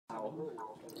Hello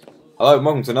and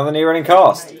welcome to another New Running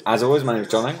Cast. As always, my name is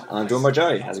Johno and I'm joined by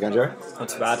Joey. How's it going, Joey? Not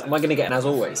too bad. Am I going to get an as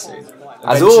always soon?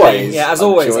 As always? Yeah, as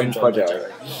always. I'm joined by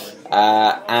Joey.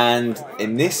 And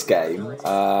in this game,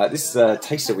 this is a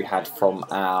taster we had from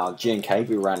our GNK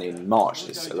we ran in March,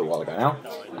 this a little while ago now.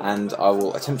 And I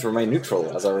will attempt to remain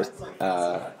neutral as I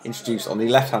introduce on the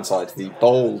left-hand side the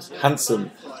bold,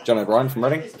 handsome John O'Brien from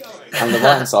Reading. And on the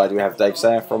right-hand side we have Dave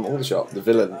Saiya from Aldershot, the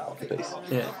villain of the piece.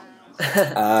 Yeah.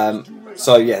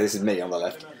 So yeah, this is me on the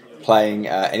left, playing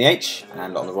NEH,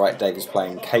 and on the right Dave is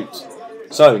playing Kate.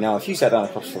 So now if you sat down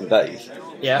across from Dave,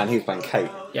 and he was playing Kate,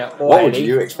 what would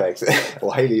you expect?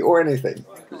 Or Haley, or anything?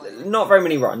 Not very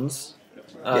many runs,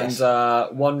 and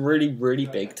one really, really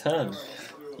big turn.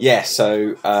 Yeah,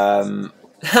 so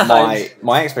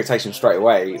my expectation straight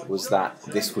away was that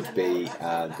this would be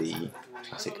the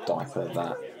classic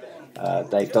Dyper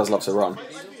that Dave does love to run.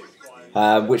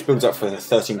 Which builds up for a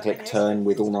 13-click turn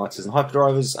with all-nighters and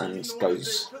hyperdrivers, and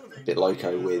goes a bit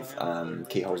loco with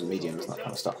keyholes and mediums and that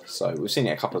kind of stuff. So we've seen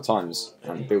it a couple of times,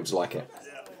 and builds like it.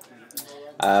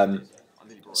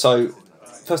 So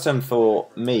first turn for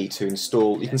me to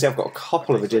install. You can see I've got a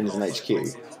couple of agendas in HQ,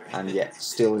 and yet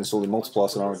still installing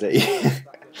multipliers and R&D.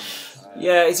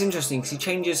 Yeah, it's interesting because he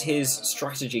changes his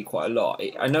strategy quite a lot.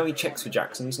 I know he checks for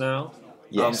Jacksons now,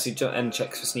 yes, and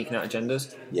checks for sneaking out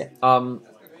agendas. Yeah.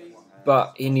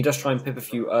 But he does try and pip a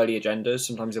few early agendas.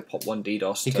 Sometimes he'll pop one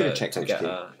DDoS. He could have checked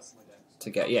yeah,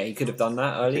 he could have done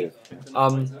that early.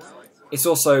 It's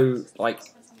also like,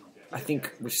 I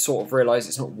think we've sort of realised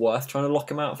it's not worth trying to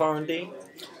lock him out of R&D.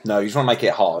 No, you just want to make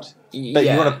it hard. But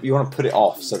yeah. you want to put it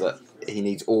off so that he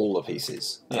needs all the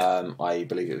pieces. Yeah. I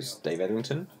believe it was Dave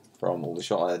Edwington from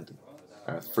Aldershot,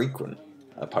 a frequent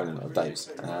opponent of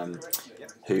Dave's,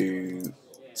 who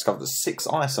discovered that 6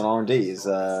 ice on R&D is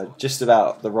just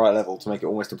about the right level to make it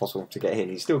almost impossible to get in.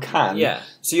 He still can. Yeah.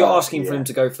 So you're asking for him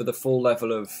to go for the full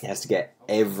level of... He has to get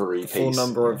every piece. Full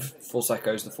number of full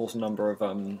secos, the full number of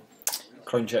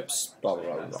clone chips, blah,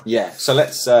 blah, blah, blah. Yeah. So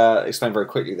let's explain very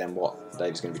quickly then what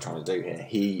Dave's going to be trying to do here.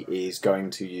 He is going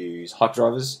to use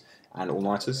hyperdrivers and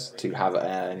all-nighters to have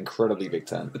an incredibly big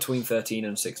turn. Between 13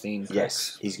 and 16 clicks.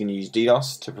 Yes, he's going to use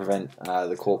DDoS to prevent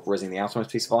the Corp resing the outermost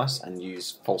piece of ice, and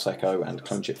use false echo and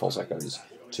clone chip false echoes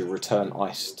to return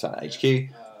ice to HQ,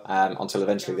 until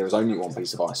eventually there is only one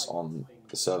piece of ice on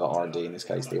the server R&D in this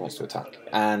case that he wants to attack.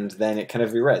 And then it can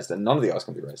never be rezzed, and none of the ice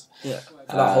can be rezzed. Yeah,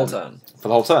 for that whole turn. For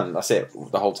the whole turn, that's it.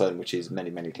 The whole turn, which is many,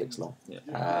 many clicks long.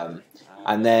 Yeah.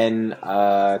 And then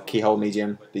Keyhole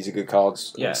Medium, these are good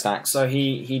cards. Yeah, stacks. So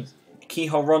he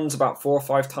Keyhole runs about 4 or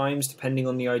 5 times depending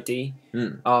on the ID.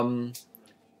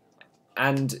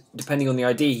 And depending on the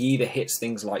ID, he either hits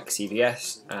things like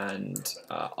CVS and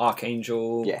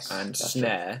Archangel and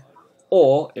Snare,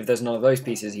 or if there's none of those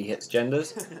pieces, he hits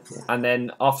genders. And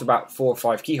then after about 4 or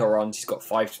 5 Keyhole runs, he's got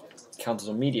 5 counters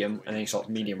on medium, and then he starts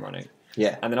medium running.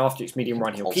 Yeah. And then after it's medium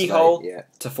run, he'll keyhole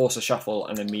to force a shuffle,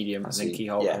 and then medium, and then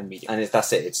keyhole, and then medium. And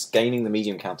that's it. It's gaining the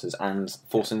medium counters and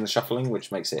forcing the shuffling, which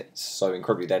makes it so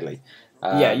incredibly deadly.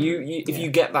 If you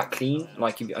get that clean,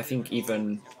 like I think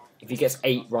even if he gets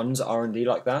 8 runs at R&D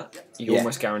like that, you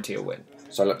almost guarantee a win.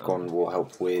 So Leprechaun will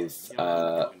help with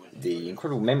the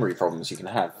incredible memory problems you can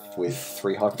have with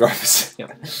 3 hyperdrivers,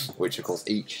 which of course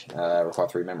each require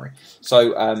 3 memory.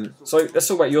 So let's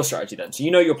talk about your strategy then. So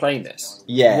you know you're playing this.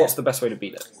 Yeah. What's the best way to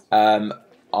beat it?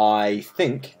 I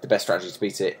think the best strategy to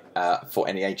beat it, for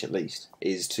NEH at least,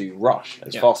 is to rush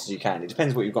as fast as you can. It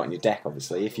depends what you've got in your deck,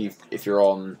 obviously. If you're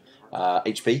on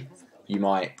HP, you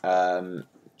might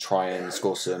try and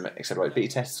score some accelerated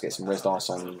beta tests, get some res dice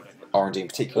on R&D in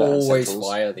particular. Always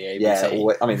fire the ABT. Yeah,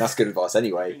 I mean that's good advice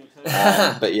anyway.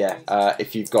 But yeah,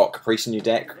 if you've got Caprice in your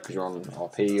deck because you're on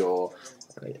RP or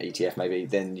ETF maybe,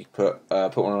 then you put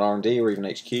one on R&D or even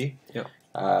HQ. He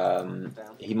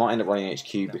might end up running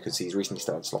HQ because he's recently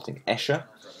started slotting Escher,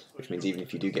 which means even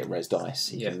if you do get res dice,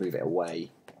 he can move it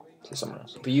away to someone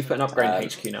else. But you've put an upgrade in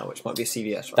HQ now, which might be a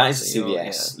CVS, right? That is a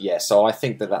CVS, yeah. So I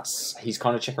think he's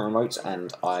kind of checking remotes,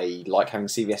 and I like having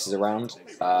CVSs around.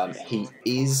 He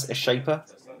is a shaper.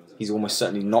 He's almost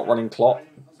certainly not running Clot,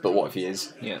 but what if he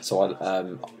is? Yeah. So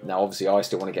now obviously I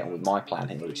still want to get on with my plan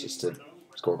here, which is to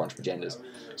score a bunch of agendas.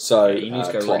 So you need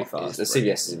to go really fast. The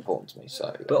CVS is important to me.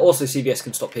 So, but also CVS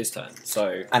can stop his turn.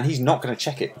 So and he's not going to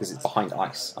check it because it's behind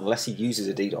ice unless he uses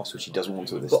a DDoS, which he doesn't want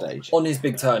to at this stage. On his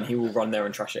big turn, he will run there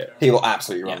and trash it. He will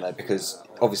absolutely run there because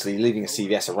obviously leaving a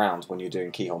CVS around when you're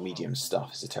doing keyhole medium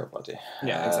stuff is a terrible idea.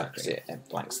 Yeah, exactly. It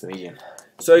blanks the medium.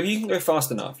 So if you can go fast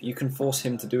enough, you can force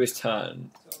him to do his turn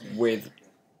with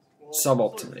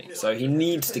suboptimally. So he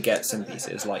needs to get some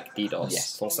pieces like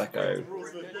DDoS, False Echo,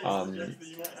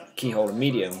 Keyhole and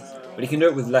Medium, but he can do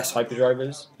it with less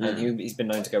hyperdrivers, and he's been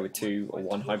known to go with 2 or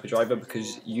 1 hyperdriver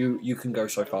because you can go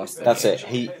so fast. That's it.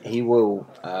 He will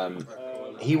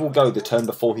go the turn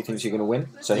before he thinks you're going to win.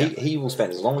 So he will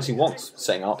spend as long as he wants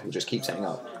setting up. He'll just keep setting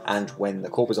up, and when the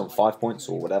corp is on 5 points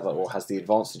or whatever, or has the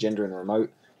advanced agenda in the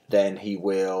remote, then he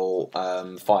will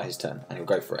fire his turn and he'll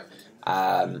go for it.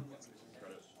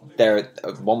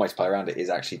 One way to play around it is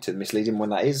actually to mislead him when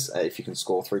that is. If you can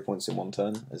score 3 points in one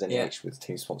turn, as NEH with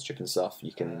team sponsorship and stuff,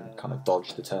 you can kind of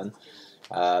dodge the turn.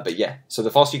 But yeah, so the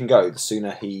faster you can go, the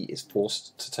sooner he is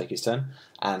forced to take his turn,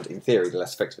 and in theory, the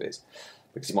less effective it is,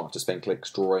 because he might have to spend clicks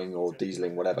drawing or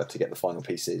dieseling whatever to get the final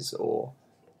pieces, or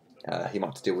he might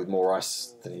have to deal with more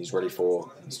ice than he's ready for,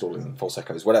 installing false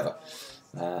echoes, whatever.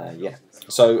 Yeah.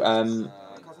 So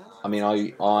I mean,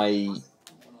 I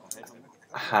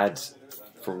had,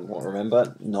 from what I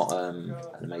remember, not an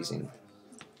amazing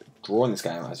draw in this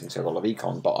game, as you can see, I got a lot of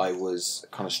econ, but I was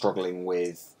kind of struggling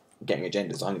with getting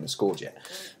agendas. I hadn't even scored yet.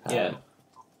 Yeah.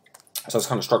 So I was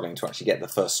kind of struggling to actually get the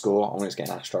first score. I wanted to get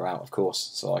an Astro out, of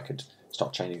course, so I could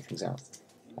start chaining things out.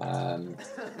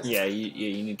 Yeah,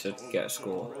 you need to get a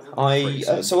score.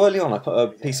 So early on, I put a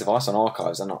piece of ice on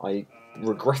archives, and I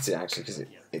regret it actually because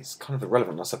it's kind of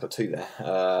irrelevant unless I put 2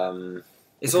 there.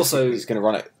 It's also he's going to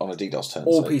run it on a DDoS turn.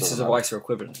 All pieces of ice are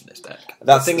equivalent in this deck.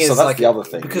 That's the other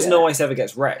thing. Because no ice ever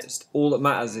gets rezzed. All that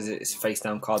matters is it's face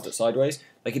down card that's sideways.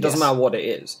 Like, it doesn't matter what it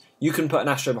is. You can put an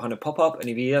Astro behind a pop up, and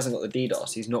if he hasn't got the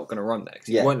DDoS, he's not going to run there because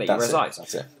he won't let you res ice.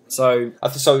 That's it. So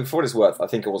for what it's worth, I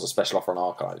think it was a special offer on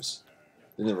archives.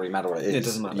 It doesn't really matter what it is. It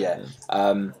doesn't matter.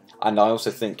 Yeah. And I also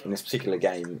think in this particular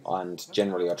game, and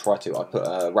generally I put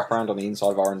a wraparound on the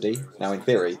inside of R&D. Now, in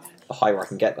theory, the higher I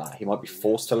can get that, he might be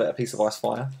forced to let a piece of ice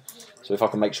fire. So if I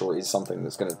can make sure it is something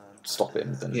that's going to stop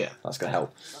him, then that's going to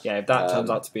help. Yeah, if that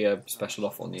turns out to be a special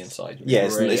offer on the inside,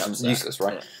 it's useless,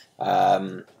 right?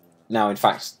 Yeah. Now, in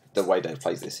fact, the way Dave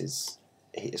plays this is,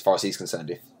 as far as he's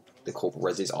concerned, if the corp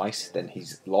reses ice, then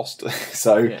he's lost.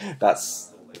 So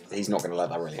he's not going to let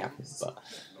that really happen. But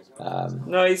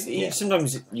no,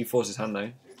 sometimes you force his hand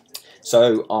though.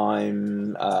 So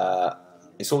I'm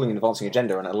installing an advancing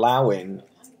agenda and allowing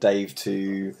Dave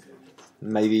to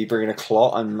maybe bring in a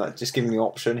clot and just giving the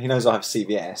option. He knows I have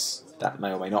CVS. That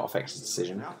may or may not affect his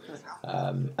decision.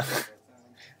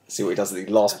 See what he does at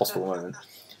the last possible moment.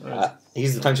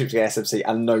 He's the tone chip to get SMC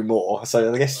and no more.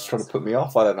 So I guess he's trying to put me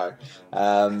off. I don't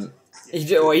know. He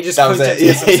just that was it.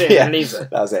 SMC and leaves it.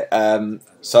 That was it.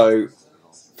 So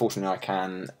fortunately, I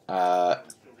can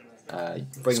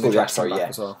bring the Jackson back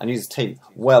as well, and use the team.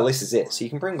 Well, this is it. So you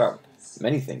can bring back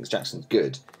many things. Jackson's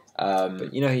good.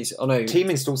 But you know Team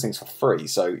installs things for free,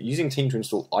 so using Team to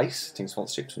install ice, Team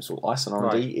sponsorship to install ice on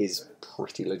R&D is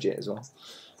pretty legit as well.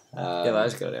 Yeah, that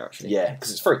is a good idea actually. Yeah,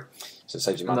 because it's free, so it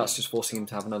saves you money. And that's just forcing him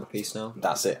to have another piece now.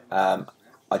 That's it.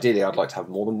 Ideally, I'd like to have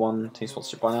more than one Team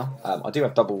sponsorship by now. I do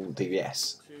have double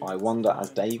DVS. I wonder, as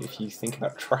Dave, if you think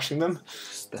about trashing them.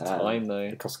 It's the time though.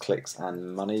 It costs clicks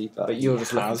and money, but you're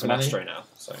just looking for an Astro now,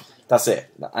 so that's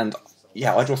it. And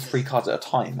yeah, I draw 3 cards at a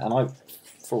time, and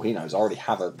for all he knows, I already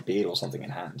have a beard or something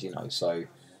in hand, so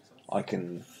I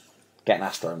can get an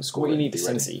Astro and score. What you need is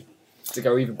Cincy to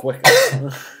go even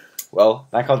quicker. Well,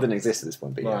 that card didn't exist at this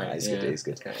point, but it's good. It is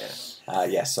good.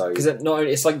 Okay, so because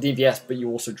it's like DVS, but you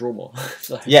also draw more.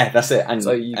 So. Yeah, that's it, and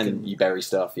so you bury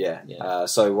stuff. Yeah.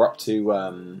 So we're up to. I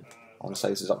want to say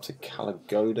this is up to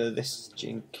Calagoda. This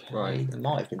GNK. Right. It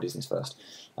might have been business first,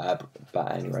 but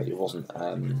at any rate, it wasn't.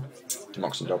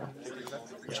 Democracy Dogger,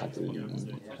 which had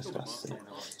the plus.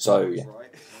 So yeah.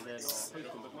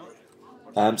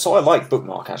 So I like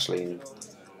Bookmark actually in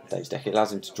Dave's deck. It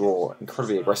allows him to draw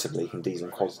incredibly aggressively. He can diesel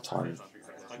in quality time,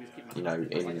 in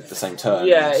the same turn.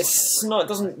 Yeah, it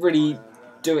doesn't really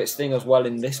do its thing as well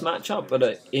in this matchup, but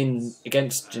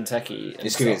against Jinteki,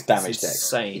 it's giving its damage deck.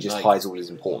 Insane. He just hides all his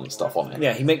important stuff on it.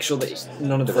 Yeah, he makes sure that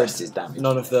none of the rest is damage.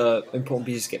 None of the important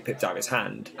pieces get picked out of his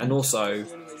hand, and also,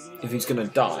 if he's going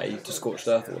to die to Scorched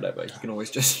Earth or whatever, he can always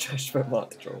just trash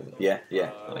Bookmark to draw. Yeah.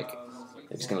 Like,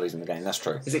 if he's going to lose in the game, that's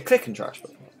true. Is it click and trash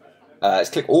Bookmark? It's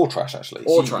click or trash actually.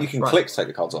 Or so trash, you can click to take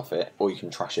the cards off it, or you can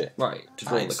trash it. Right, to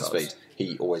draw the cards. Speed.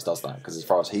 He always does that because, as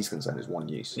far as he's concerned, it's one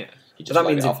use. Yeah, he just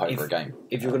load it up over a game.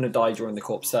 If you're going to die during the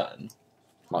corpse turn,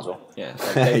 might as well. Yeah,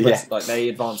 like they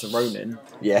advance a Ronin.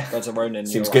 Yeah, advance a Ronin.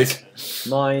 Seems good.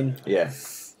 9. Yeah.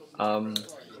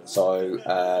 So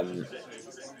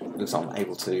looks like I'm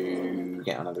able to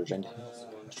get another agenda.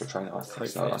 Astro Trainer.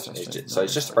 So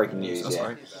it's just breaking news. That's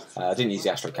right. I didn't use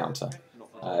the Astro counter.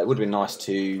 It would have been nice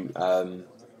to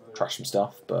trash some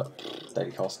stuff, but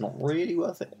daily cost not really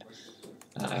worth it.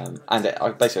 I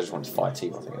basically just wanted to fire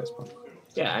team, I think, at this point.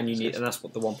 Yeah, and that's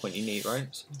what the 1 point you need, right?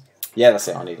 So. Yeah, that's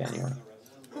it. I need it anyway.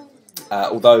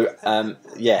 Although,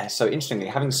 yeah, so interestingly,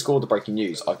 having scored the breaking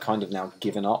news, I've kind of now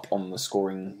given up on the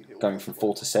scoring going from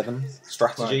 4 to 7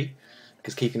 strategy,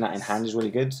 because keeping that in hand is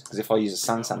really good. Because if I use a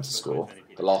Sansan to score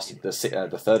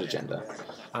the third agenda,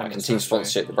 I can team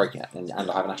sponsorship the breaking, and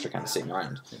I have an Astro counter sitting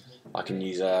around. I can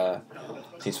use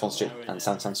team sponsorship and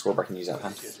Sansan score breaking news out of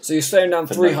hand. So you're slowing down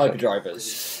 3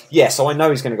 hyperdrivers. Yeah, so I know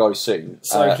he's going to go soon.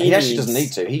 So he actually doesn't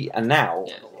need to. He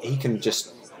can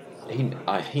just.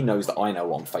 He knows that I know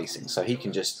what I'm facing, so he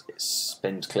can just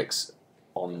spend clicks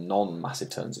on non-massive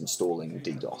turns installing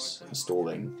DDoS,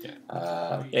 installing.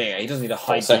 He doesn't need a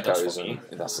high DDoS from you.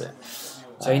 And that's it.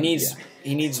 So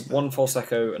he needs 1 false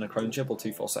echo and a clone chip, or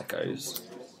 2 false echoes.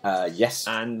 Yes.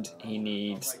 And he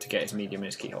needs to get his medium and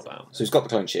his keyhole down. So he's got the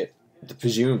clone chip.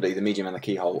 Presumably the medium and the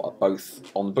keyhole are both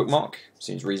on the bookmark.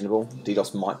 Seems reasonable.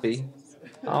 DDoS might be.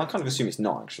 I kind of assume it's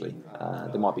not actually.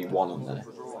 There might be 1 on there.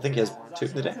 I think he has 2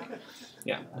 in the deck.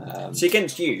 Yeah. See,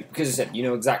 against you, because I said you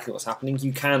know exactly what's happening,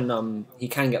 you can he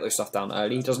can get those stuff down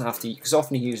early. He doesn't have to, because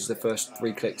often he uses the first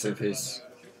 3 clicks of his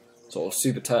sort of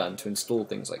super turn to install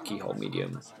things like keyhole,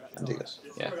 medium, and DDoS.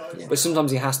 Yeah. But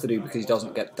sometimes he has to do because he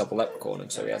doesn't get double leprechaun,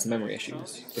 and so he has memory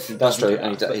issues. That's true,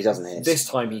 and he doesn't hit. This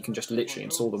time he can just literally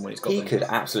install them when he's got them. He could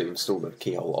absolutely install the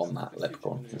keyhole on that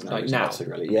leprechaun. Like now,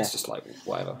 it's just like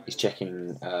whatever. He's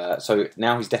checking. So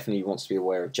now he's definitely wants to be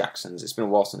aware of Jackson's. It's been a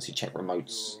while since he checked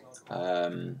remotes.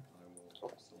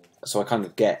 So I kind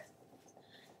of get.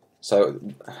 So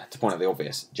to point out the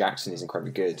obvious, Jackson is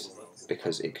incredibly good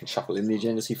because it can shuffle in the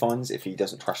agendas he finds if he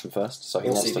doesn't trash them first. So he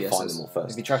wants to find them all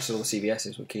first. If he trashes all the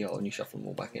CVSs with keyhole and you shuffle them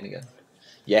all back in again.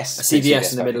 Yes. A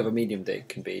CVS in the middle of a medium dig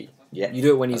can be. Yeah. You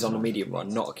do it when he's on a medium run,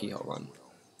 not a keyhole run.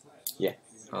 Yeah.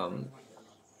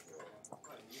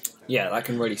 Yeah, that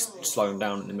can really slow him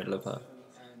down in the middle of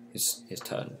his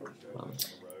turn.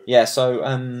 Yeah. So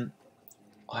I'm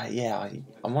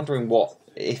wondering what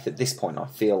if at this point I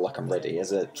feel like I'm ready.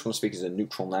 Trying to speak as a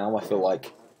neutral now, I feel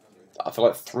like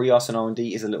 3 ice and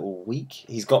R&D is a little weak.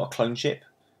 He's got a clone chip.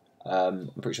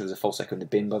 I'm pretty sure there's a false echo in the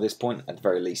bin by this point. At the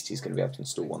very least, he's going to be able to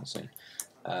install one soon.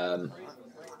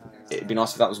 It'd be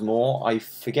nice if that was more. I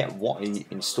forget what he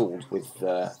installed with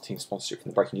team sponsorship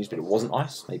from the breaking news, but it wasn't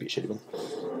ice. Maybe it should have been.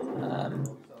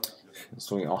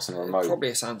 Installing ice on a remote. Probably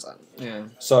a Sansan. Yeah.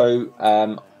 So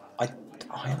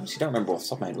I honestly don't remember off the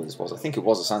top of my head what this was. I think it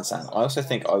was a Sansan. I also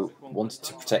think I wanted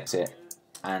to protect it,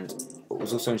 and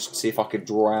was also interested to see if I could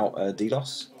draw out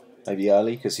DDoS maybe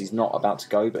early, because he's not about to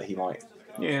go, but he might.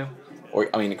 Yeah. Or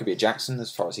I mean, it could be a Jackson as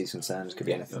far as he's concerned. It could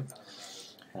be anything.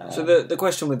 So the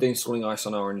question with the installing ice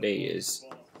on R&D is,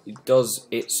 does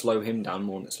it slow him down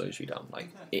more than it slows you down? Like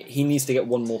he needs to get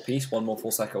 1 more piece, 1 more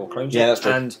full echo or clone chip. Yeah, that's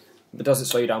true. But does it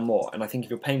slow you down more? And I think if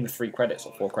you're paying with 3 credits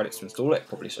or 4 credits to install it,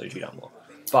 probably slows you down more.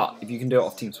 But if you can do it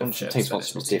off team sponsorship,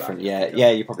 is different. Yeah,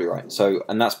 you're probably right. So,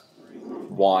 and that's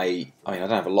why I don't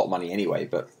have a lot of money anyway,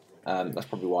 but that's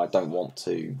probably why I don't want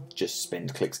to just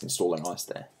spend clicks installing ice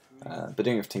there. But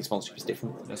doing it with team sponsorship is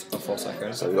different. That's a false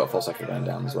echo. So we've got a false echo going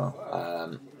down as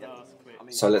well.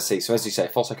 So let's see. So as you say,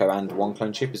 false echo and 1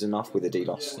 clone chip is enough with a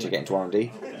DDoS to get into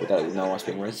R&D without no ice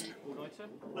being rezzed.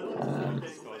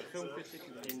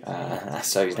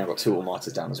 So he's now got 2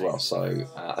 all-nighters down as well. So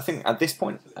I think at this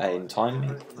point in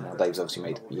time, now Dave's obviously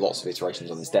made lots of iterations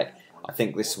on this deck. I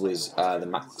think this was the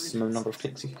maximum number of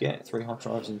clicks he could get: 3 hard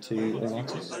drives and 2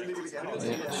 all-nighters.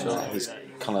 Yeah, sure. He's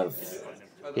kind of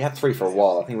he had 3 for a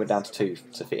while. I think we're down to 2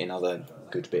 to fit in other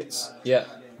good bits. Yeah.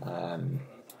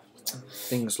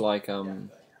 Things like the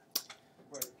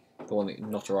one that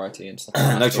notoriety and stuff.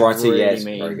 Notoriety, really yes,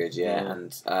 very good, yeah.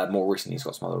 And more recently, he's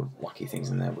got some other wacky things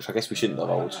in there, which I guess we shouldn't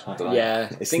divulge. I don't know. Yeah,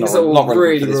 it's things that will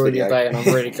really ruin your day, and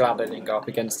I'm really glad I didn't go up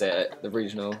against it at the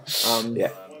regional. So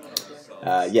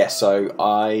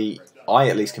I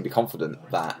at least can be confident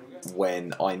that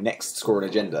when I next score an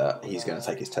agenda, he's going to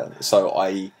take his turn. So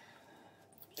I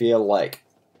feel like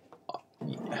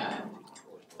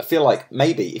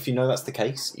maybe if you know that's the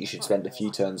case, you should spend a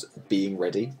few turns being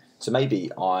ready. So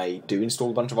maybe I do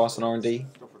install a bunch of ice and R&D.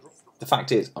 The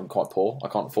fact is, I'm quite poor. I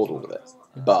can't afford all of it.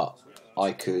 But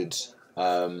I could.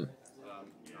 It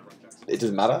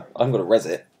doesn't matter. I haven't got to res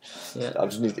it. Yeah.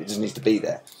 It just needs to be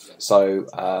there. So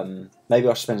maybe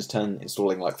I should spend a turn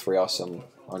installing like 3 ice and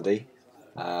R&D.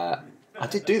 I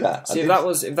did do that. See, if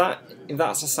that's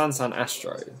a Sansan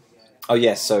Astro. Oh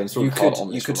yes, so install you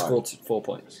could score 4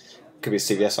 points. Could be a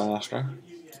CVS on Astro.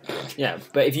 Yeah,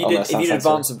 but if you did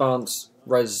advance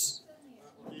res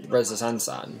the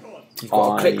Sansan, you've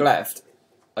got a click left,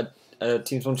 a a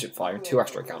team sponsorship fire and 2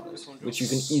 Astro counters, which you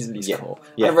can easily score.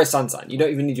 Yeah. And a red Sansan. You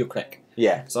don't even need your click.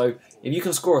 Yeah. So if you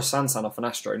can score a Sansan off an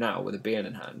Astro now with a BN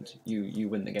in hand, you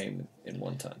win the game in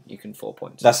 1 turn. You can 4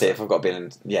 points. That's it. If I've got a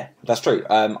BN, yeah, that's true.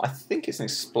 I think it's an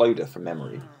Exploder from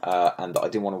memory, and I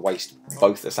didn't want to waste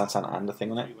both a Sansan and a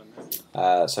thing on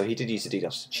it. So he did use the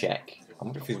DDoS to check. I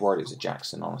wonder if he's worried it was a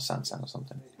Jackson on a Sansan or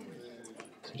something.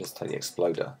 So just take the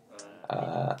Exploder.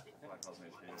 I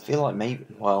feel like maybe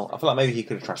he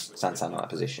could have trusted Sansan in that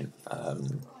position.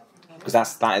 Because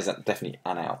that is definitely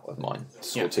an out of mine. To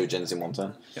score 2 agendas in 1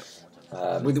 turn.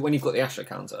 Yep. When you've got the Astro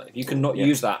counter, if you can not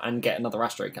use that and get another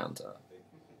Astro counter,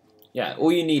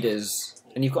 all you need is,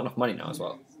 and you've got enough money now as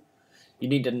well. You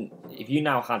need if you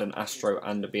now had an Astro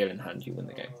and a Beal in hand, you win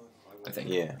the game. I think.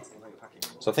 Yeah.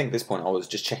 So I think at this point I was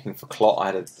just checking for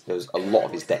Clot. There was a lot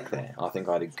of his deck there. I think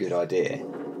I had a good idea.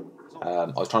 I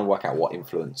was trying to work out what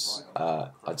influence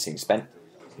I'd seen spent.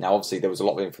 Now, obviously, there was a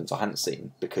lot of influence I hadn't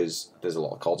seen because there's a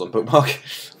lot of cards on Bookmark.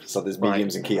 So there's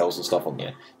mediums and keyholes and stuff on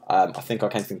there. I think I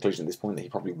came to the conclusion at this point that he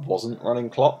probably wasn't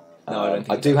running Clot. No, I don't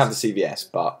think I do have the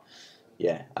CVS, but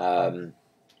yeah.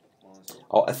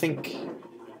 I think...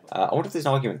 I wonder if there's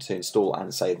an argument to install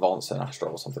and, say, advance an Astro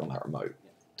or something on that remote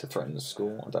to threaten the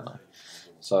score. I don't know.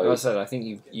 So, like I said, I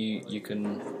think you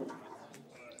can...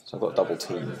 So I've got a double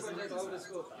team.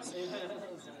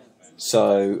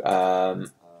 So,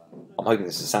 I'm hoping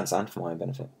this is Sansan for my own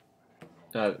benefit.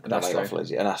 An Astro.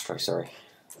 An Astro, sorry.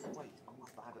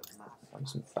 I'm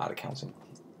some bad accounting.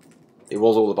 It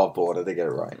was all above board, I did get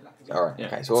it right. Alright,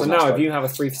 okay. So now, if you have a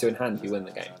 3-for-2 in hand, you win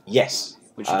the game. Yes.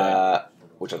 Which you don't.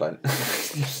 Which I don't.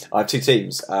 I have 2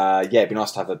 teams. It'd be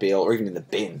nice to have a Beal, or even in the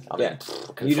bin. I mean,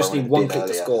 you just need 1 click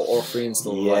to score, or a free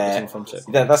install like the team sponsorship.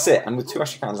 Yeah, that's it. And with 2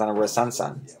 Astro counters and a Red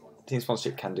Sansan, team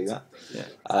sponsorship can do that.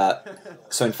 Yeah.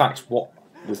 So in fact,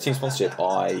 with team sponsorship,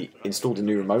 I installed a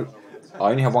new remote. I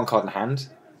only had 1 card in hand,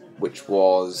 which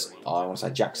was, I want to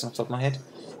say Jackson off the top of my head.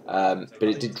 But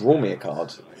it did draw me a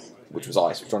card, which was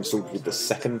Ice, which I installed with the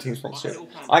 2nd team sponsorship.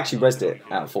 I actually rezzed it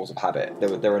out of force of habit.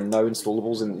 There are no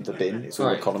installables in the bin. It's all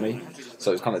economy,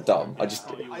 so it was kind of dumb.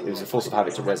 It was a force of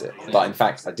habit to res it. But in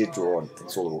fact, I did draw an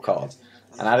installable card.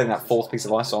 And adding that 4th piece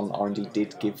of ice on R&D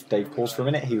did give Dave pause for a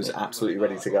minute. He was absolutely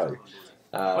ready to go.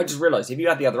 I just realised, if you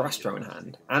had the other Astro in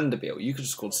hand and a Beal, you could have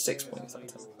scored 6 points that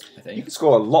turn, I think. You could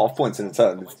score a lot of points in a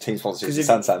turn with team sponsorships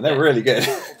and Sansan. They're really good.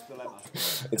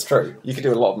 It's true. You could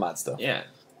do a lot of mad stuff. Yeah.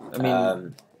 I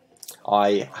mean...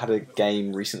 I had a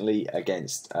game recently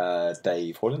against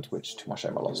Dave Hoyland, which to my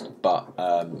shame I lost, but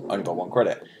only by 1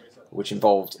 credit, which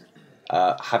involved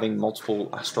having multiple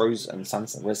Astros and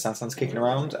Red Sansans kicking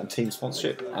around and team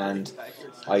sponsorship. And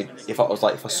if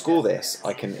I score this,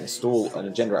 I can install an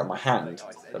agenda out of my hand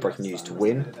that I can use to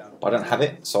win. But I don't have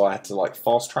it, so I had to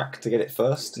fast track to get it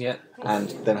first, and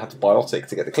then I had to biotic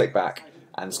to get the click back.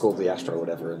 And score the Astro or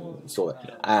whatever and install it.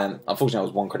 And unfortunately, I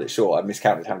was 1 credit short. I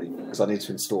miscounted how many because I need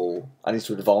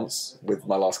to advance with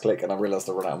my last click, and I realised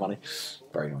I run out of money.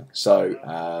 Very annoying. So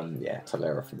total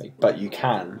error for me. But you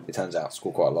can, it turns out,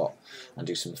 score quite a lot and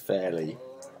do some fairly,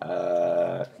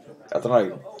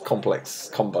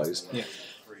 complex combos.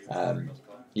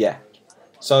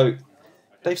 So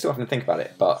Dave's still having to think about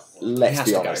it, but let's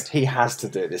be honest, he has to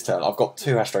do it this turn. I've got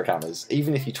 2 Astro counters.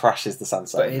 Even if he trashes the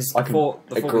Sansan, I can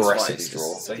aggressively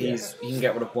draw. So he can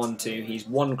get rid of 1-2. He's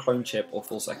 1 clone chip or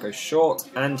false echo short,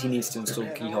 and he needs to install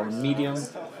keyhole in medium,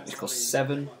 which costs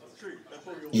 7.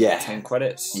 10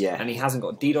 credits. And he hasn't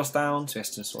got DDoS down, so he has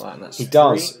to install that, and that's He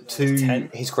does, to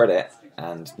his credit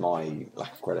and my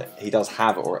lack of credit, he does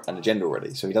have an agenda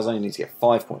already, so he does only need to get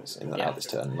 5 points in out this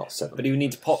turn, not 7. But he would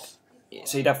need to pop...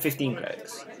 So he'd have 15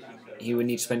 credits. He would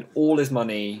need to spend all his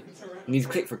money. He needs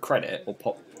to click for credit or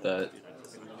pop the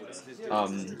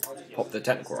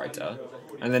technical writer,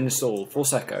 and then install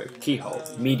Force Echo, Keyhole,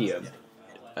 Medium,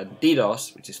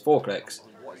 DDoS, which is 4 clicks.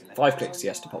 5 clicks he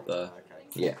has to pop the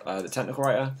technical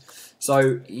writer.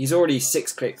 So he's already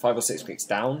 5 or 6 clicks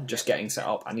down, just getting set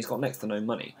up, and he's got next to no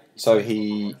money. So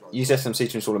he used SMC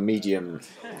to install a Medium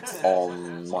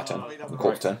on my turn, on the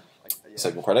quarter turn.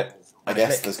 Save more credit. I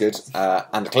guess that's good.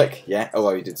 And a click,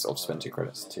 although he did sort of spend 2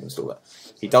 credits to install that.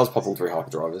 He does pop all 3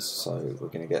 hyperdrivers, so we're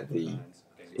going to get the,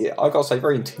 I've got to say,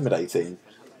 very intimidating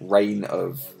rain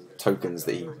of tokens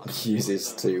that he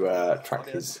uses to track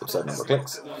his absurd number of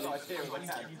clicks.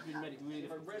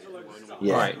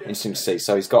 Interesting to see.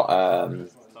 So he's got...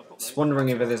 just wondering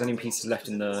if there's any pieces left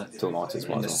in the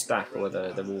stack, or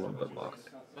whether they're all on bookmark.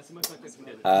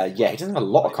 He doesn't have a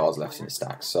lot of cards left in the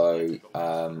stack, so...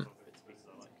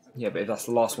 but if that's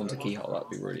the last one to keyhole, that'd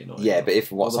be really annoying. Yeah, but if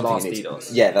something needs...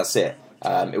 DDoS. That's it.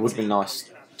 It would have been nice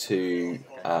to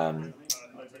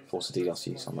force a DDoS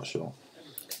use, I'm not sure.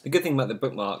 The good thing about the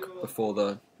bookmark before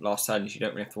the last turn is you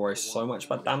don't really have to worry so much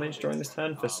about damage during this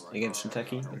turn against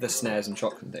Kentucky. If there's snares and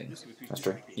shocks and things, that's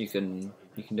true. You can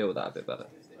deal with that a bit better.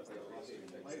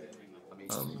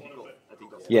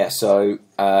 Yeah, so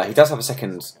he does have a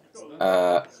second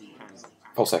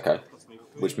false echo,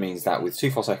 which means that with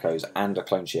 2 false echoes and a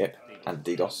clone chip and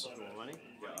DDoS,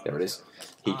 there it is,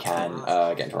 he can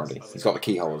get into R&D. He's got the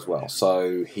keyhole as well,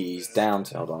 so he's down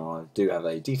to, hold on, I do have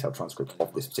a detailed transcript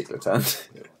of this particular turn,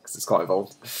 because it's quite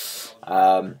involved.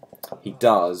 He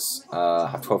does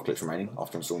have 12 clicks remaining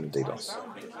after installing the DDoS.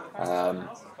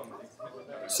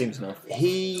 Seems enough.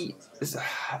 He is,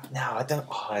 now I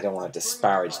don't want to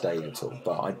disparage Dave at all,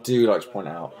 but I do like to point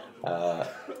out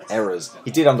errors.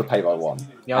 He did underpay by 1.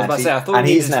 Yeah, I was about to say, I thought and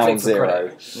he he's needed now to on click for 0.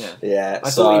 credit. Yeah, I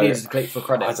thought he needed to click for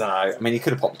credit. I don't know. I mean, he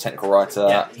could have popped the technical writer.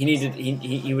 Yeah,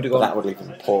 he would have gone. That would leave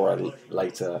him poorer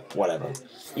later. Whatever.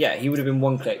 Yeah, he would have been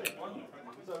 1 click.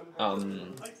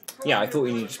 Yeah, I thought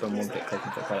he needed to spend 1 click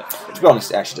clicking for credit. To be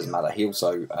honest, it actually doesn't matter. He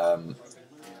also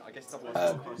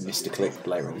missed a click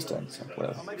later in his turn, so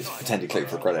whatever. He's pretended click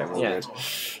for credit and we're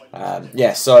all good.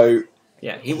 Yeah, so...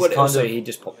 Yeah, he would also, he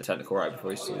just popped the technical right before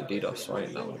he saw the DDoS,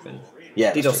 right? That would have been...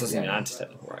 Yeah, DDoS doesn't even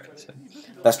anti-technical right, so...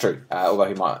 That's true, although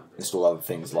he might install other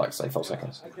things like, say, false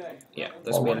echoes. Yeah,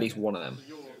 there's going to be at least one of them.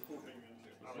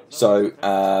 So,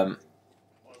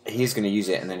 he's going to use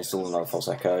it and then install another false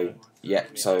echo. Yeah,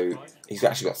 so he's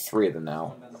actually got 3 of them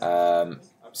now.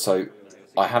 So...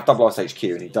 I have double HQ,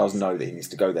 and he does know that he needs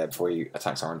to go there before he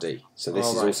attacks R&D. So this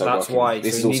is also working.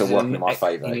 This is also working in my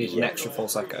favour. He needs an extra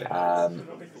false echo.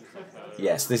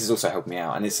 Yes, this is also helping me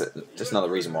out, and it's just another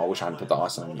reason why I wish I hadn't put the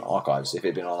ice on archives. If it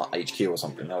had been on HQ or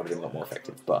something, that would have been a lot more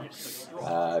effective. But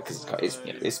because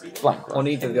it's blank, right? On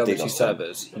either of the other 2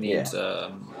 servers, he needs.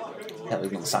 Hell,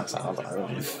 even on the Samsung, I don't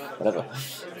know, whatever.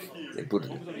 It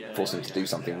would force him to do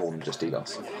something more than just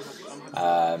DDoS.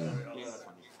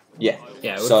 Yeah,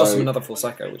 it would cost him another false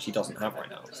echo, which he doesn't have right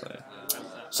now.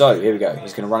 So here we go.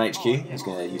 He's going to run HQ. He's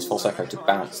going to use false echo to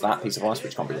bounce that piece of ice,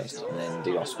 which can't be raised, and then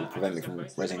DDoS will prevent me from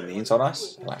raising the inside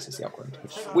ice. He'll access the upgrade,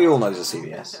 which we all know is a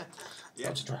CVS.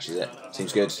 That just trashes it.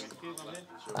 Seems good.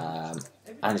 And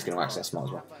he's going to access smart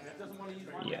as well.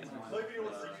 Yeah.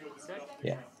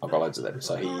 Yeah, I've got loads of them,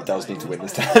 so he does need to win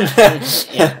this turn.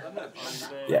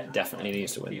 Yeah, definitely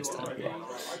needs to win this turn.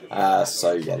 Yeah.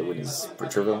 So yeah, the win is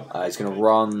pretty trivial. He's going to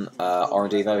run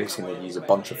R&D though. He's going to use a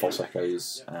bunch of false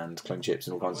echoes and clone chips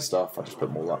and all kinds of stuff. I just put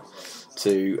them all up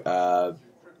to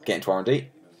get into R&D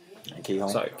and keyhole.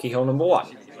 So keyhole number 1,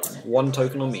 1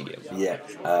 token on medium. Yeah,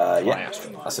 yeah,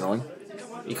 that's annoying.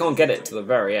 You can't get it to the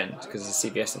very end because there's a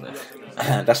CVS in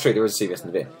there. That's true. There is a CVS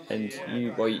in the bin. And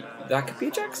that could be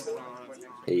a Jackson.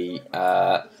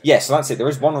 Yeah, so that's it. There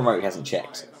is one remote he hasn't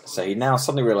checked. So he now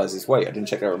suddenly realises, wait, I didn't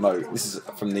check that remote. This is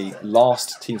from the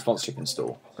last team sponsorship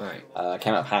install. Right.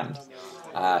 Came out of hand.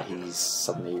 He's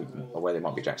suddenly aware there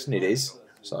might be Jackson. It is.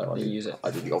 So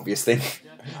I did the obvious thing.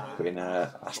 Put in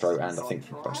Astro and I think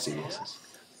a bunch of CVSs.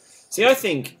 See, I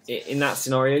think in that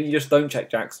scenario, you just don't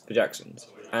check for Jacksons.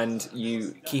 And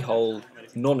you keyhole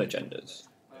non-agendas.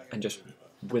 And just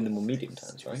win them on medium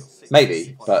turns, right?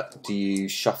 Maybe, but do you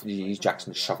use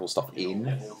Jackson to shuffle stuff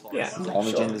in? Yeah,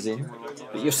 non-agendas in?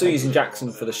 But you're still using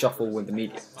Jackson for the shuffle with the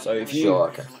medium. So if you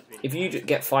if you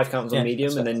get 5 counters on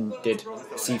medium and then did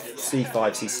C5,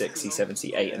 C6, C7,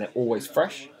 C8, and they're always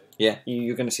fresh,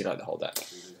 you're going to see like the whole deck.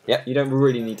 Yeah. You don't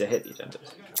really need to hit the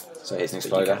agendas. So here's an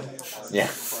exploder. Yeah.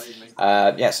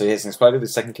 So here's an exploder with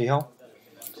the second keyhole.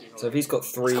 So if he's got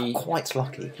 3... quite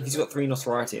lucky. If he's got 3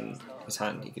 notoriety in his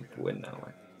hand, he could win now,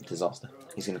 right? Disaster.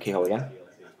 He's going to keyhole again.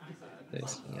 He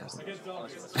hasn't.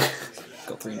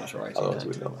 Got 3 notoriety. Otherwise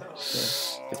we'd not.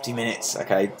 50 minutes.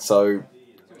 Okay, so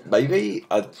maybe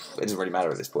it doesn't really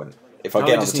matter at this point. If I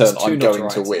get on the turn, I'm going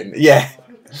to win. Yeah.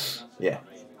 Yeah.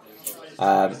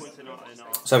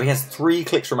 So he has 3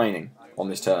 clicks remaining on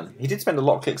this turn. He did spend a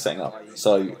lot of clicks setting up.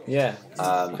 So yeah,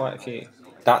 quite a few.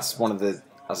 That's one of the,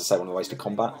 as I say, one of the ways to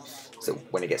combat. So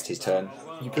when it gets to his turn,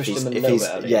 you push him a little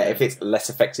bit. Yeah, if it's less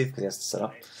effective because he has to set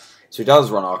up. So he does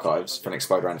run archives for an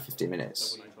explode around 15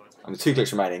 minutes. And with 2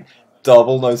 clicks remaining,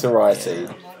 double notoriety.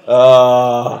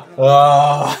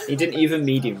 He didn't even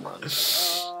medium run.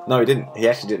 No, he didn't. He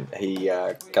actually didn't. He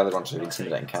gathered onto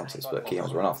intimidating counters, but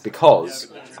keyholes were enough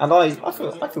because, and I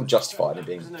feel justified in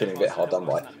feeling a bit hard done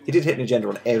by. He did hit an agenda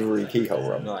on every keyhole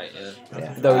run. Right.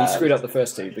 Yeah. Though he screwed up the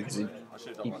first 2 because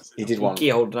he did one. He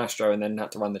keyholed an Astro and then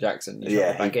had to run the Jackson. He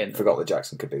forgot that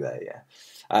Jackson could be there.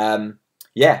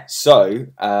 Yeah. So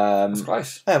that's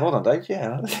close. Yeah, well done, Dave.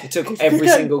 Yeah, it took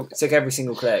every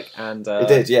single click, and it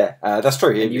did. Yeah, that's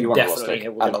true. He won the last click,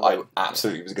 and I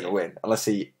absolutely was going to win unless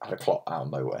he had a clot out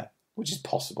of nowhere, which is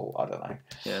possible. I don't know.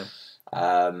 Yeah.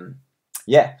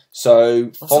 Yeah.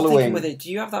 So following with it,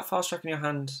 do you have that fast track in your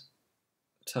hand?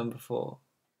 Turn before.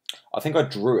 I think I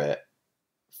drew it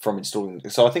from installing.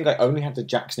 So I think I only had the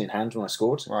Jackson in hand when I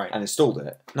scored, and installed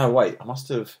it. No, wait, I must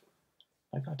have.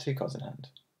 Maybe I had 2 cards in hand.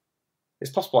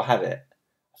 It's possible I had it.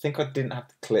 I think I didn't have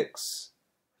the clicks.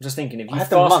 I'm just thinking, if you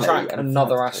fast track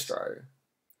another Astro,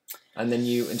 and then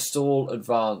you install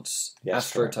Advance,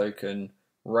 Astro token,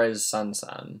 Res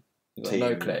Sansan, you've got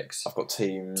no clicks. I've got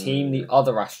Team the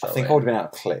other Astro. I think I would have been out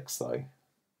of clicks though.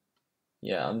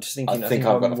 Yeah, I'm just thinking. I think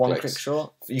I'm one click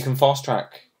short. You can fast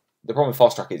track. The problem with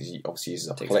fast track is it obviously uses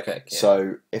up a click.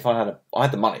 So if I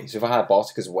had the money, so if I had a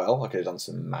Bartek as well, I could have done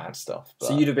some mad stuff. But,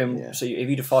 so you'd have been. So if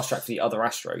you'd have fast tracked for the other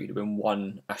Astro, you'd have been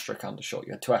 1 Astro counter short.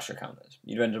 You had 2 Astro counters.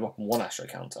 You'd have ended up on 1 Astro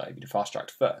counter if you'd have fast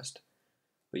tracked first.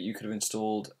 But you could have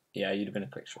installed. Yeah, you'd have been a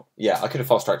click short. Yeah, I could have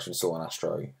fast tracked to install an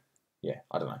Astro. Yeah,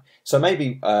 I don't know. So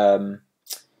maybe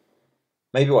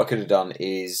maybe what I could have done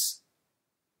is,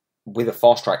 with a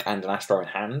fast track and an Astro in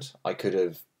hand, I could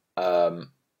have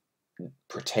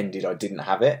pretended I didn't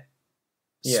have it,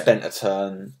 spent a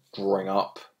turn drawing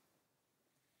up.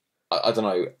 I don't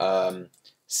know,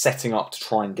 setting up to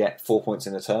try and get 4 points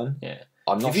in a turn. Yeah,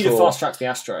 I'm not if you'd sure. have fast tracked the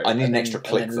Astro, I need an extra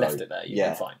click and then though. left it there, you'd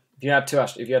be fine. If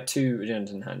you had 2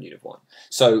 agendas in hand, you'd have won.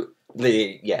 So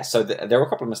there were a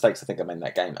couple of mistakes I think I made in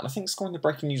that game, and I think scoring the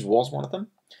breaking news was one of them.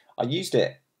 I used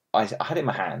it. I had it in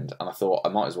my hand, and I thought I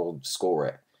might as well score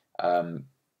it.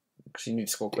 Because you need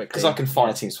to score quickly. Because I can find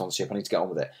a team sponsorship, I need to get on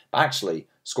with it. But actually,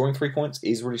 scoring 3 points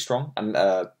is really strong, and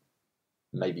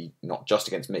maybe not just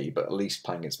against me, but at least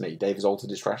playing against me. Dave has altered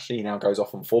his strategy. He now goes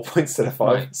off on 4 points instead of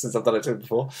 5 since I've done it to him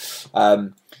before.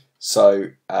 So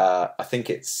I think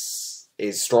it's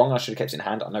strong. I should have kept it in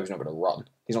hand. I know he's not going to run.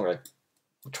 He's not going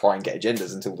to try and get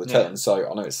agendas until the turn, so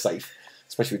I know it's safe.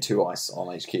 Especially with 2 ice on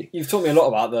HQ. You've taught me a lot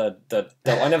about the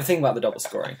I never think about the double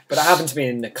scoring, but it happened to me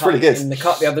in the cut. Really good. In the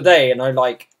cut the other day, and I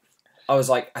was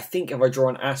like, I think if I draw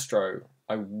an Astro,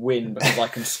 I win because I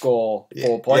can score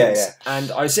 4 points. Yeah. And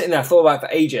I was sitting there, I thought about it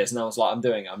for ages, and I was like,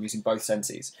 I'm using both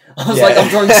senses. I was like, I'm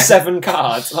drawing 7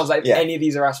 cards. And I was like, if any of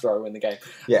these are Astro, I win the game.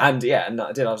 Yeah. And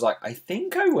I did. I was like, I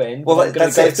think I win. Well, I'm going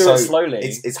to go through it slowly.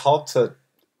 It's hard to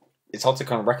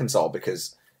kind of reconcile,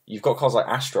 because you've got cards like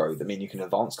Astro that mean you can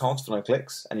advance cards for no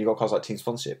clicks, and you've got cards like Team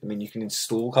Sponsorship that mean you can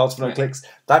install cards for no clicks.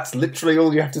 That's literally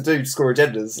all you have to do to score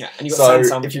agendas. Yeah, and you've got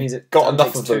Sansan, which means it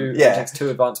enough of them. It takes 2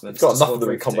 advancements. You've got enough of them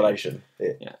in combination.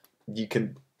 You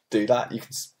can do that. You can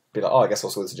be like, I guess I'll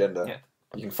score this agenda. Yeah.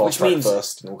 You can fast track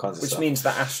first and all kinds of stuff. Which means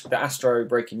that the Astro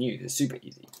breaking news is super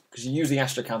easy, because you use the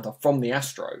Astro counter from the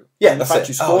Astro. Yeah, and the fact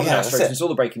you score the Astro, you install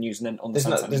the breaking news, and then on the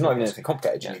Sansan. There's not even anything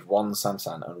complicated. You need 1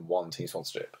 Sansan and 1 Team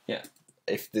Sponsorship. Yeah.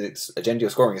 If the agenda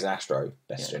you're scoring is an Astro,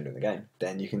 best agenda in the game,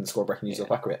 then you can score breaking news off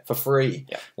the back of it for free.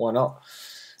 Yeah. Why not?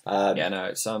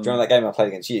 It's do you remember that game I played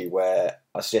against you where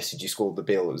I suggested you scored the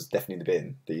bill that was definitely in the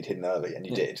bin that you'd hidden early, and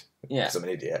you did, because I'm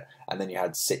an idiot, and then you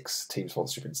had 6 team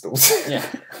sponsorship installs.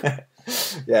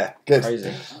 Yeah, good.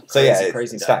 Crazy. So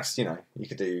crazy stacks. You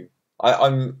could do.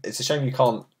 It's a shame you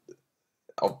can't.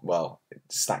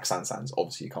 Stack Sansans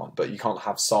obviously you can't, but you can't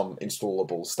have some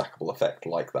installable stackable effect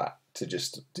like that to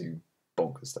just do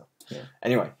bonkers stuff. Yeah.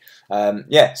 Anyway,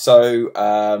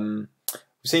 so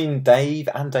we've seen Dave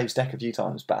and Dave's deck a few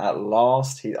times, but at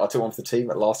last I took one for the team.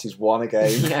 At last he's won a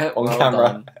game on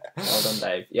camera. Well done,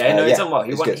 Dave. Yeah, he's done well.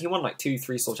 He won like 2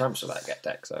 3-star championships with that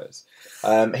deck. So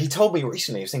he told me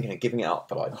recently he was thinking of giving it up,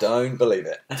 but I don't believe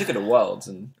it. He took it to Worlds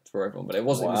and for everyone, but it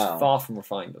was far from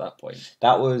refined at that point.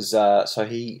 That was so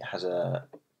he has a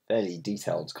fairly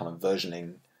detailed kind of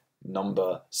versioning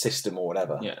number system or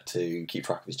whatever to keep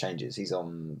track of his changes. He's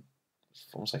on,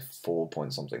 I want to say 4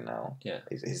 point something now. Yeah,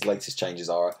 his latest changes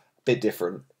are a bit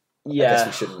different. Yeah, I guess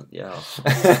we shouldn't. Yeah,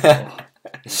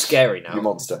 it's scary now. Your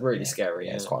monster, it's really scary.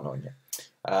 Yeah, it's quite annoying.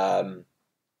 Yeah,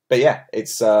 but yeah,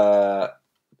 it's. I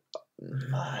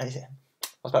was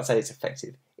about to say it's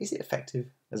effective. Is it effective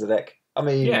as a deck? I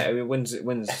mean, it wins. It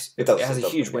has a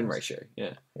huge win ratio.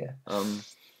 Yeah, yeah.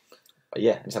 But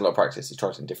yeah, he's had a lot of practice. He's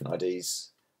tried some different IDs.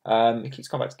 He keeps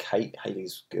coming back to Kate.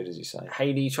 Haley's good, as you say.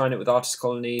 Haley trying it with artist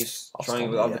colonies, trying it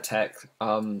with other tech.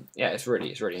 It's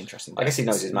really interesting. I guess he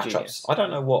knows his matchups. Genius. I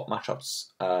don't know what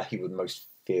matchups he would most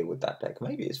fear with that deck.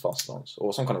 Maybe it's fast advance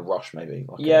or some kind of rush. Maybe.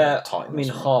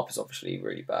 Harp is obviously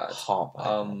really bad. Harp.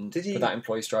 Did he? For that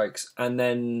employee strikes, and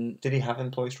then did he have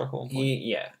employee strike at one point?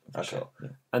 For sure. Yeah.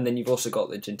 And then you've also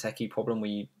got the GNK problem where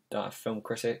you don't have film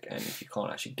critic, and if you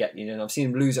can't actually get I've seen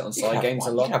him lose it on side games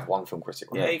a lot. You can have 1 film critic.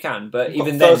 Right? Yeah, you can, but You've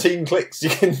even got then, 13 clicks. You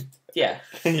can. Yeah.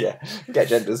 Yeah. Get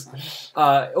agendas.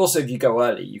 Also, if you go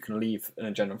early, you can leave an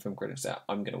agenda on film critics out.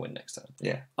 I'm going to win next turn.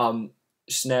 Yeah.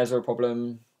 snares are a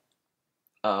problem.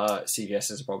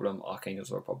 CVS is a problem.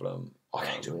 Archangels are a problem.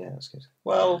 Archangel, yeah, that's good.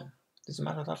 Well, doesn't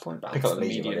matter at that point. Pick up the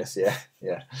medium, I guess.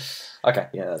 Yeah. Okay,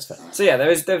 yeah, that's fair. So yeah,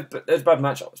 there's bad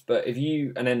matchups, but if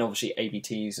you and then obviously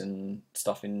ABTs and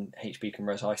stuff in HP can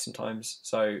res high sometimes.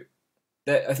 So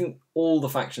I think all the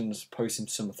factions pose him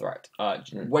some threat.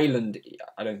 Wayland,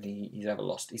 I don't think he's ever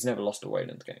lost. He's never lost a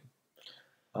Wayland game.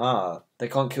 They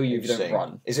can't kill you if you don't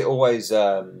run. Is it always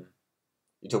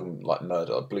you're talking like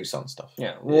murder or Blue Sun stuff?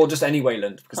 Yeah, or just any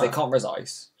Wayland because they can't res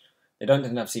ice. They don't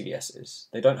have CVSs.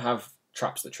 They don't have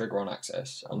traps that trigger on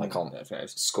access, and they can't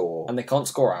score. And they can't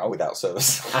score out without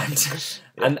service.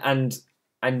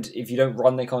 And if you don't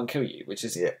run, they can't kill you, which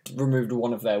is removed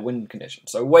one of their win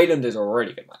conditions. So Wayland is a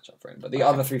really good matchup for him. But the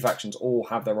other three factions all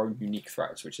have their own unique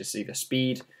threats, which is either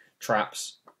speed,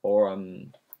 traps, or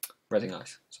resing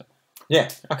ice. So yeah,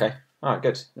 okay. All right,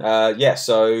 good.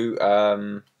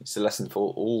 So it's a lesson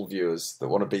for all viewers that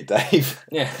want to beat Dave.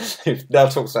 Yeah. Now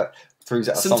talks about through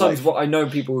that. Sometimes what I know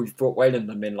people who've brought Wayland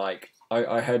and been like,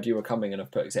 I heard you were coming and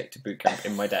I've put Executive Bootcamp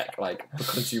in my deck, like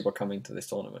because you were coming to this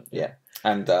tournament. Yeah,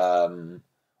 and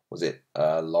was it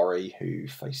Laurie who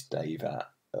faced Dave at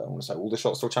I want to say all the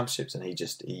Shot Store Championships, and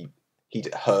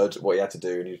he'd heard what he had to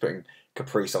do, and he was putting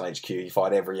Caprice on HQ. He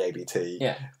fired every ABT.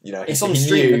 Yeah, it's on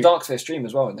stream, the Darksphere stream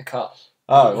as well in the cut.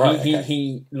 Oh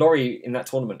right, Laurie in that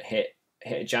tournament hit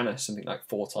a Janice something like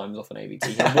 4 times off an ABT.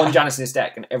 He had one Janice in his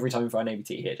deck, and every time he fired an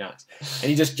ABT, he hit Janice.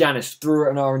 And he just Janice, threw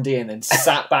it an R&D, and then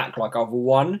sat back like I've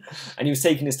won. And he was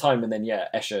taking his time, and then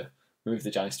Escher moved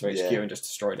the Janice to HQ and just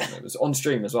destroyed him. It was on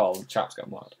stream as well. The chat's going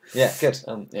wild. Yeah, good.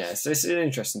 So it's an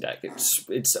interesting deck.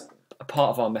 It's a part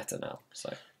of our meta now.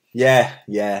 So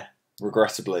yeah.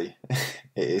 Regrettably, it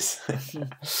is.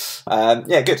 Good.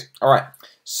 All right.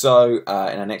 So in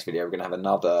our next video, we're going to have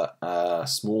another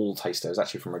small taster. It was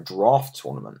actually from a draft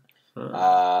tournament.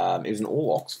 It was an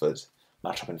all Oxford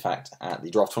matchup, in fact, at the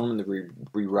draft tournament that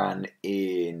we ran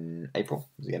in April.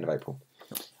 It was the end of April.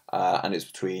 And it's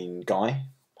between Guy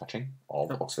Patching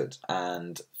of Oxford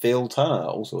and Phil Turner,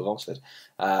 also of Oxford.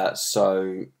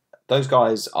 So those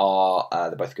guys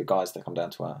they're both good guys. They come down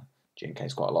to our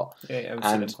GNKs quite a lot. Yeah, we've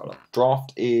seen them quite a lot.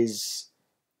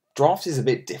 Draft is a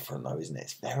bit different though, isn't it?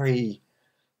 It's very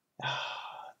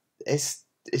it's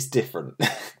different.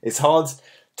 It's hard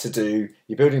to do.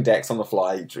 You're building decks on the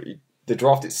fly. The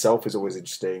draft itself is always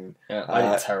interesting. Yeah,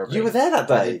 I did terribly. You were there that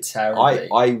day. I did terribly.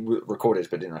 I recorded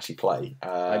but didn't actually play.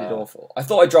 I did awful. I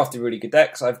thought I drafted really good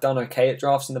decks. I've done okay at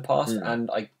drafts in the past, and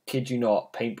I kid you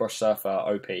not, Paintbrush Surfer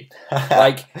OP.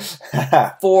 Like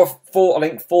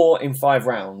 4 in 5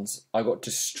 rounds, I got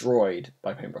destroyed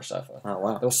by Paintbrush Surfer. Oh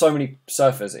wow! There were so many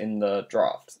surfers in the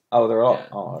draft. Oh, there are. Yeah.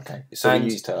 Oh, okay. So you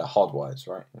used hardwires,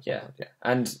 right? Yeah.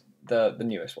 And the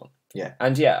newest one. Yeah.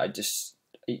 And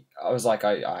I was like,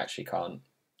 I actually can't.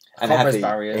 And it had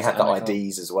the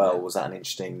IDs as well. Was that an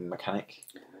interesting mechanic?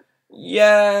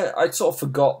 Yeah, I sort of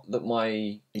forgot that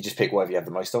You just pick whatever you have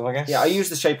the most of, I guess? Yeah, I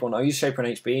used the Shaper one. I used Shaper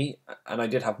and HB, and I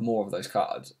did have more of those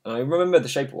cards. And I remember the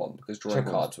Shaper one because drawing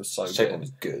cards was so good. Shaper one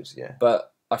was good, yeah.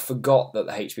 But I forgot that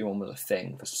the HB one was a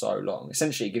thing for so long.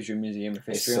 Essentially, it gives you a Museum of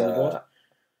History on the board.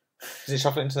 Does it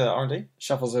shuffle into R&D?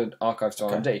 Shuffles an archives to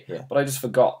R&D. Yeah. But I just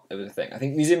forgot it was a thing. I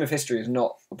think Museum of History is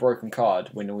not a broken card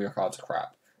when all your cards are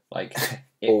crap. Like,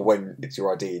 or when it's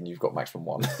your ID and you've got maximum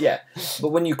 1. Yeah. But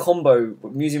when you combo,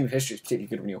 Museum of History is particularly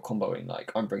good when you're comboing.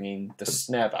 Like, I'm bringing the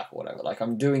snare back or whatever. Like,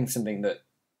 I'm doing something that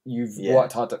you've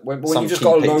worked hard to... When you've just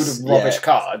got a load of rubbish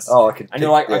cards,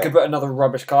 you're like, I could put another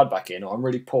rubbish card back in, or I'm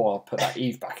really poor, I'll put that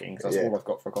Eve back in, because that's all I've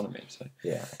got for economy. So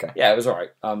yeah, okay. Yeah, it was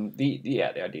alright. The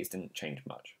IDs didn't change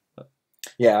much.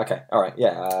 Yeah, okay, alright,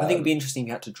 yeah. I think it'd be interesting if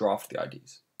you had to draft the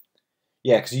IDs.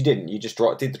 Yeah, because you didn't. You just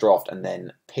did the draft and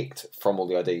then picked from all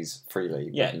the IDs freely.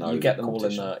 Yeah, you get them all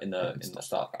in the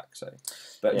start pack. So,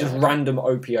 but just random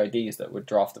OP IDs that were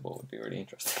draftable would be really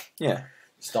interesting. Yeah.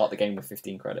 Start the game with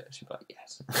 15 credits. You'd be like,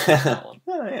 yes.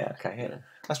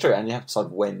 That's true. And you have to decide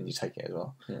when you take it as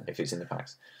well, if it's in the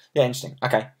packs. Yeah, interesting.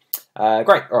 Okay.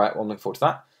 Great. All right. Well, I'm looking forward to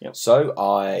that. Yep. So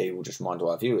I will just remind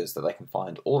all our viewers that they can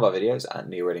find all of our videos at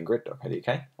neoreadinggrid.co.uk, and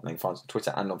they can find us on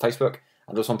Twitter and on Facebook,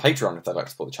 and also on Patreon if they'd like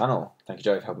to support the channel. Thank you,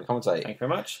 Joe, for helping me commentate. Thank you very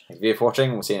much. Thank you for watching,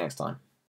 and we'll see you next time.